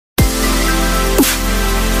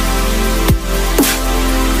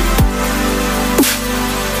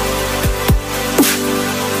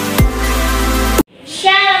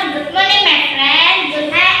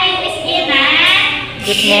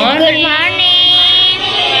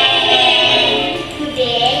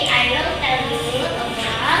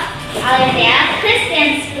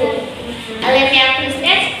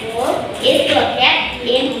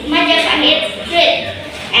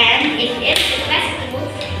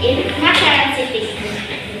in Makassar City.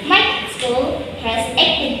 My school has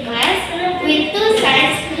 18 class with 2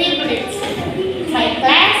 science libraries. My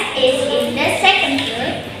class is in the second floor.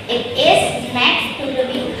 It is next to the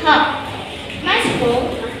big hall. My school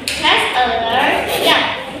has a large yard.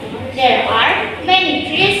 There are many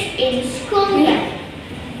trees in school yard.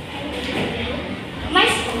 My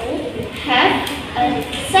school has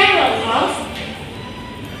several halls.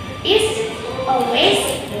 It's always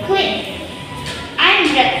clean.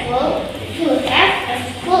 I'm grateful to have a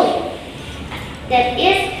school that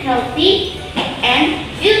is healthy and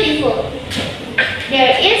beautiful.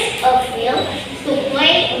 There is a field to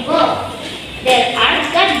play ball. There are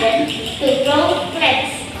gardens to grow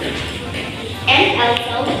plants. And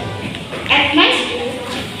also, at my school,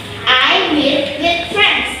 I meet with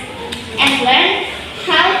friends and learn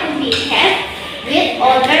how to behave with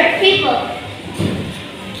other people.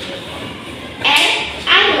 And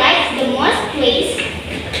I like the most place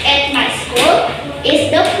at my school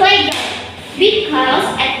is the playground, because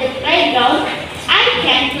at the playground I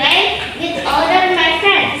can play with other my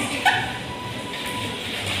friends.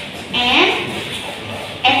 And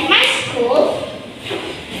at my school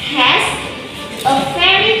has a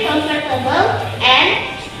very comfortable and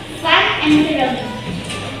fun environment.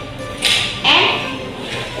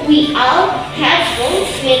 And we all have full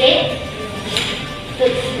spirit to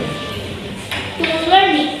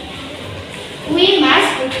learning. We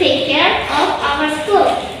must take care of our school.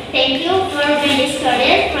 Thank you for being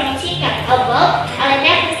studied from Chantika about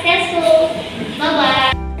Aletheia.